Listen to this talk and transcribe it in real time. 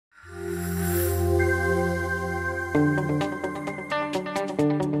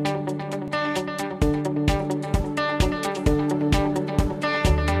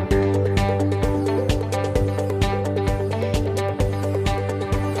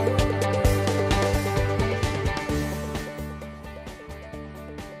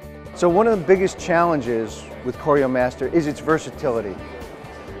So one of the biggest challenges with CORIOmaster is its versatility.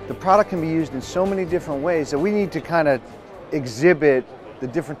 The product can be used in so many different ways that we need to kind of exhibit the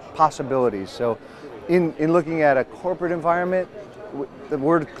different possibilities. So in looking at a corporate environment, the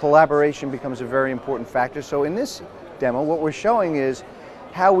word collaboration becomes a very important factor. So in this demo, what we're showing is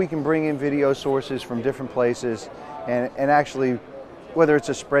how we can bring in video sources from different places and actually, whether it's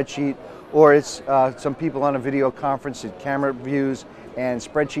a spreadsheet or it's some people on a video conference at camera views and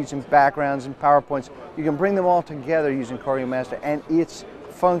spreadsheets and backgrounds and PowerPoints, you can bring them all together using CORIOmaster and its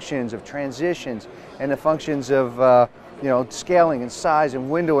functions of transitions and the functions of scaling and size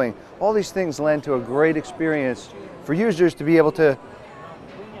and windowing. All these things lend to a great experience for users to be able to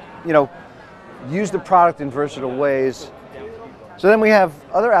use the product in versatile ways. So then we have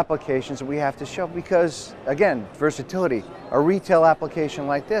other applications that we have to show because, again, versatility. A retail application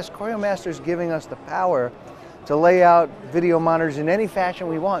like this, CORIOmaster is giving us the power to lay out video monitors in any fashion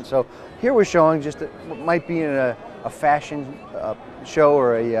we want. So here we're showing just what might be in a fashion show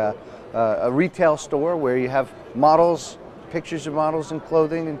or a retail store where you have models, pictures of models in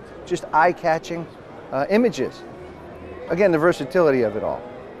clothing, and just eye-catching images. Again, the versatility of it all.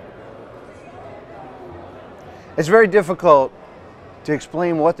 It's very difficult to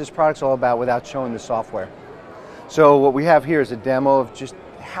explain what this product's all about without showing the software. So what we have here is a demo of just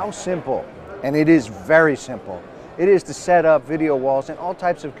how simple, and it is very simple, it is to set up video walls in all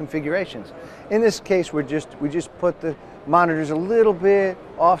types of configurations. In this case, we just put the monitors a little bit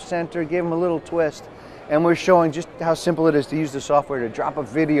off-center, gave them a little twist, and we're showing just how simple it is to use the software to drop a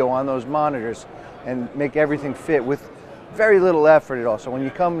video on those monitors and make everything fit with very little effort at all. So when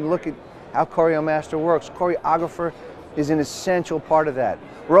you come and look at how CORIOmaster works, Choreographer is an essential part of that.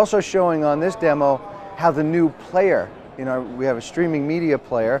 We're also showing on this demo how the new player, we have a streaming media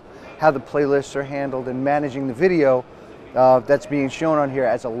player, how the playlists are handled and managing the video that's being shown on here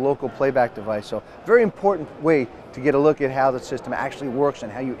as a local playback device. So very important way to get a look at how the system actually works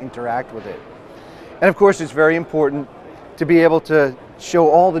and how you interact with it. And of course, it's very important to be able to show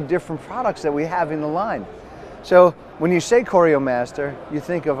all the different products that we have in the line. So when you say CORIOmaster, you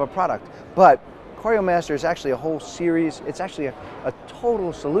think of a product, but CORIOmaster is actually a whole series. It's actually a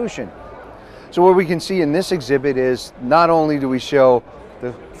total solution. So what we can see in this exhibit is not only do we show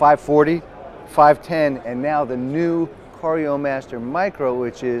the 540, 510, and now the new CORIOmaster Micro,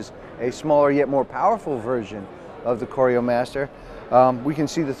 which is a smaller yet more powerful version of the CORIOmaster. We can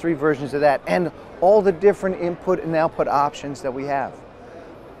see the 3 versions of that and all the different input and output options that we have.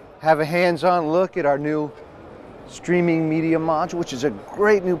 Have a hands-on look at our new streaming media module, which is a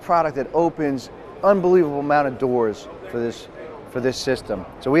great new product that opens unbelievable amount of doors for this system.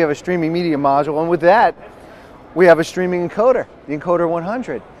 So we have a streaming media module, and with that, we have a streaming encoder, the Encoder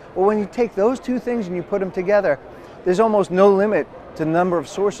 100. Well, when you take those two things and you put them together, there's almost no limit to the number of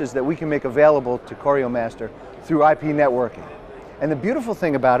sources that we can make available to CORIOmaster through IP networking. And the beautiful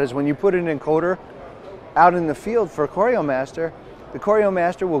thing about it is when you put an encoder out in the field for CORIOmaster, the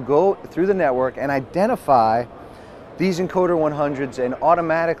CORIOmaster will go through the network and identify these Encoder 100s and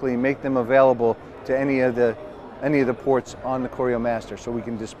automatically make them available to any of the ports on the CORIOmaster, so we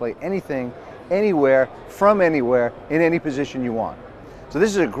can display anything, anywhere, from anywhere, in any position you want. So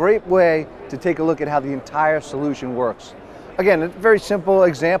this is a great way to take a look at how the entire solution works. Again, a very simple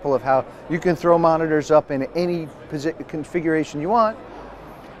example of how you can throw monitors up in any configuration you want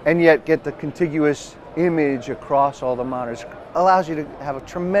and yet get the contiguous image across all the monitors. Allows you to have a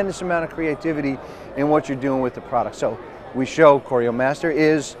tremendous amount of creativity in what you're doing with the product. So we show CORIOmaster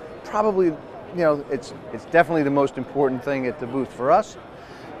is probably, it's definitely the most important thing at the booth for us.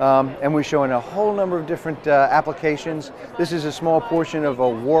 And we're showing a whole number of different applications. This is a small portion of a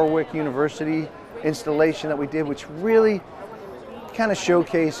Warwick University installation that we did, which really kind of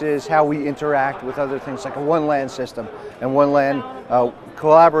showcases how we interact with other things like a one-LAN system. And one-LAN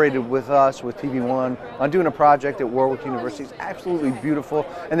collaborated with us, with tvONE, on doing a project at Warwick University. It's absolutely beautiful.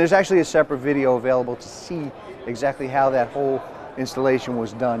 And there's actually a separate video available to see exactly how that whole installation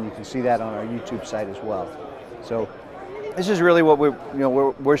was done. You can see that on our YouTube site as well. So this is really what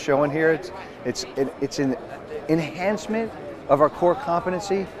we're showing here. It's an enhancement of our core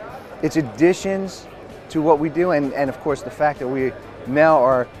competency. It's additions to what we do, and of course the fact that we now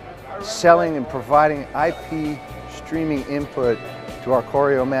are selling and providing IP streaming input to our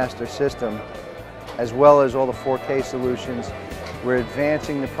CORIOmaster system, as well as all the 4K solutions. We're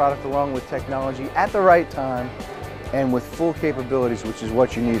advancing the product along with technology at the right time and with full capabilities, which is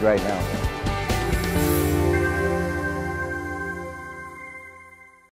what you need right now.